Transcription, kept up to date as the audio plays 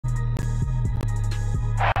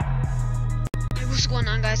what's going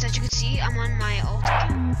on, guys? As you can see, I'm on my alt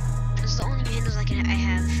account. This is the only handles I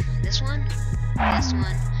have. This one,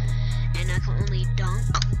 and I can only dunk.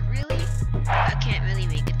 Really? I can't really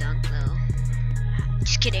make a dunk though.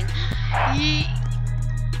 Just kidding. Yee.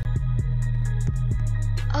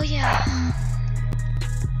 Oh yeah.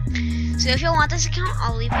 So if y'all want this account,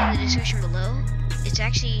 I'll leave it in the description below. It's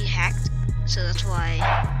actually hacked, so that's why.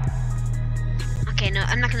 Okay, no,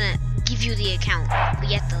 I'm not gonna give you the account.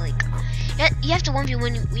 We have to like. You have to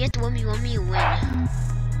 1v1. We have to 1v1 me and win.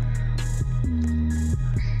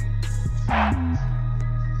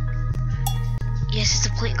 Yes, it's a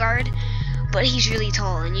point guard, but he's really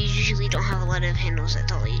tall, and you usually don't have a lot of handles at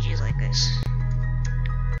tall ages like this.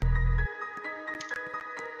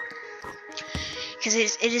 Because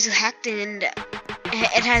it is hacked and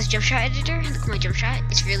it has jump shot editor. Look at my jump shot.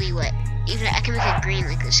 It's really wet. Even I can make it green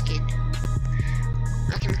like this kid.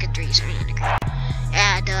 I can make a 3. Sorry, not a green.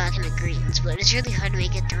 Yeah, duh, I can make greens, but it's really hard to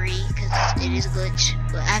make a 3 because it is a glitch.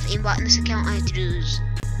 But I have aimbot in this account. All I have to do is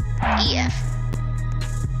EF.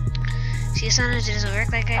 See, sometimes it doesn't work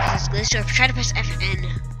like that because it's glitched. So try to press FN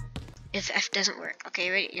if F doesn't work. Okay,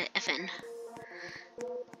 ready? Yeah, FN.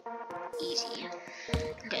 Easy.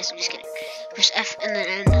 Okay, so I'm just kidding. Press F and then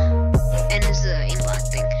N. N is the aimbot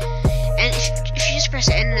thing. And if you just press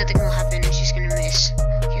N, nothing will happen. It's just gonna miss.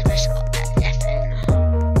 You press FN.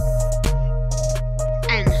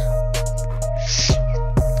 N.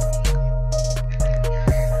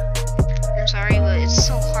 I'm sorry, but it's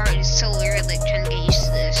so hard. It's so weird, like trying to get used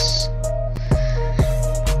to this.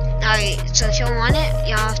 Alright, so if y'all want it,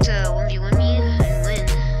 y'all have to 1v1 me and win.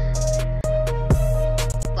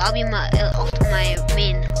 Well, I'll be my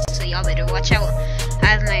main, so y'all better watch out. I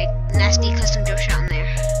have my nasty custom jump shot on there.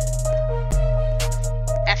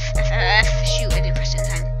 F, shoot, I didn't press it in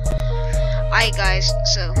time. Alright guys,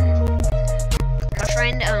 so my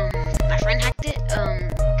friend hacked it.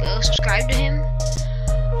 Go subscribe to him.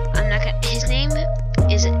 I'm not gonna, his name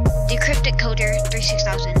is Decrypted Coder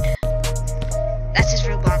 36000. That's his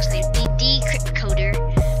Roblox name. Decrypted Coder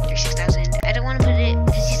 36000. I don't want to put it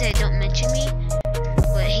because he said don't mention me.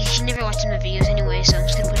 But he never watched my videos anyway, so I'm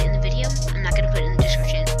just gonna put it in the video. I'm not gonna put it in the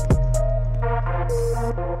description.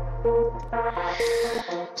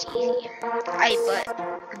 It's easy. Alright,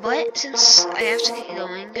 but since I have to get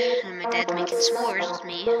going, and my dad's making s'mores with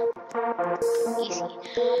me, easy.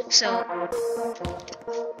 So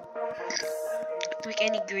make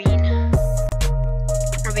any green,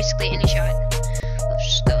 or basically any shot.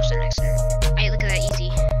 Oops, that was an accident. Alright, look at that,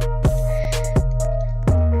 easy.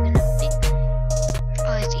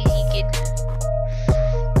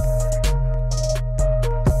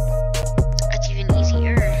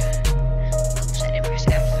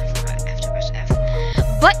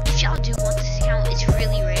 But if y'all do want this account, it's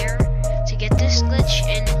really rare to get this glitch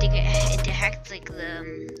and to hack like the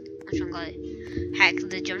hack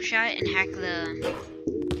the jump shot and hack the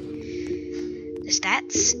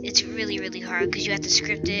stats. It's really hard because you have to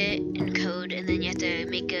script it in code, and then you have to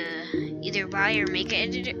make a either buy or make an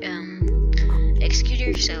editor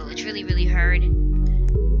executor. So it's really hard.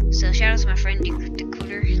 So shout out to my friend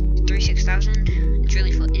Decoder 36000. It's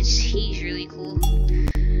really fun. He's really cool.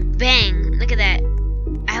 Bang! Look at that.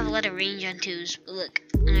 I have a lot of range on 2s, but look,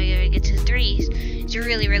 when I get to 3s, it's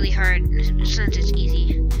really hard. Sometimes it's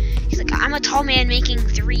easy. He's like, I'm a tall man making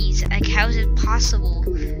 3s. Like, how is it possible?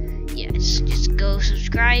 Yeah, just go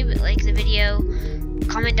subscribe, like the video,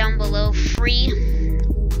 comment down below,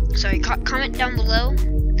 comment down below,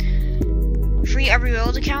 free every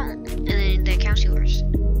world account, and then the account's yours.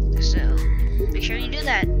 So, make sure you do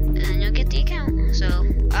that, and then you'll get the account. So,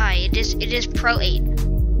 it is Pro 8.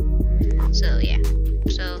 So, yeah.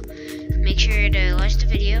 So make sure to watch the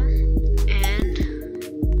video, and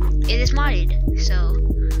it is modded. So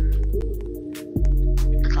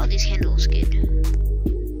look at all these handles, good.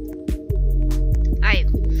 Alright,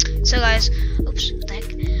 so guys, oops, what the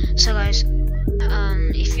heck? So guys,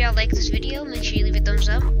 if y'all like this video, make sure you leave a thumbs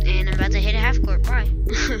up, and I'm about to hit a half court. Bye.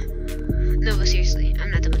 No, but seriously, I'm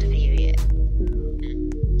not done with the video yet.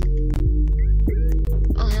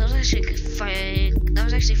 Oh, that was actually fine. That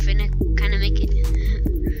was actually finna kind of make it.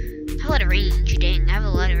 I have a lot of range, dang, I have a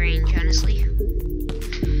lot of range, honestly.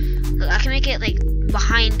 Look, I can make it like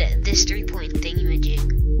behind this 3-point thingy-majig.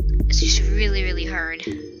 It's just really hard.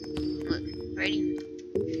 Look, ready?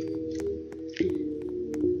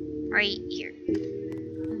 Right here.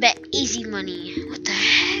 Bet easy money. What the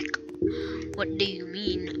heck? What do you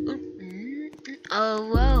mean? Oh,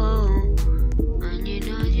 whoa.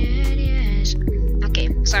 Yes. Okay,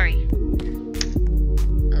 sorry.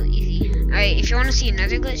 Alright, if you want to see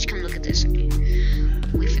another glitch, come look at this. Okay.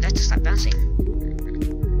 Wait for that to stop bouncing.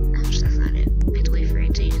 Oops, that's not it. I have to wait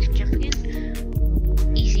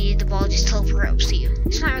just teleport up to you.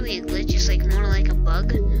 It's not really a glitch, it's like more like a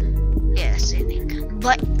bug. Yeah, that's the thing.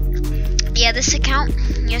 But yeah, this account,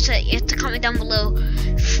 you have to comment down below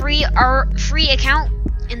free account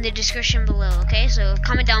in the description below. Okay, so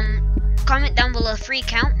comment down below free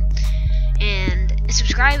account and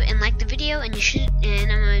subscribe and like the video, and I'm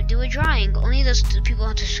gonna do a drawing. Only those people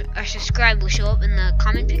who are subscribed will show up in the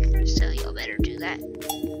comment picker, so y'all better do that.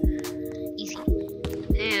 Easy.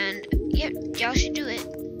 And yep, y'all should do it.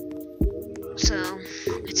 So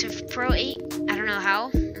it's a Pro 8. I don't know how,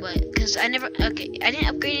 but because I didn't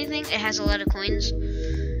upgrade anything. It has a lot of coins.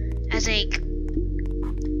 It has like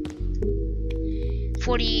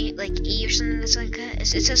 40 like E or something like that. It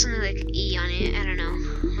says something like E on it. I don't know.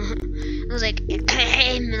 It was like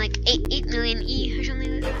 8 million E or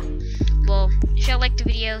something like that. Well, if y'all liked the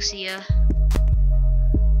video, see ya.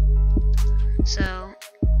 So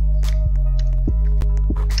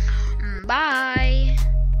bye.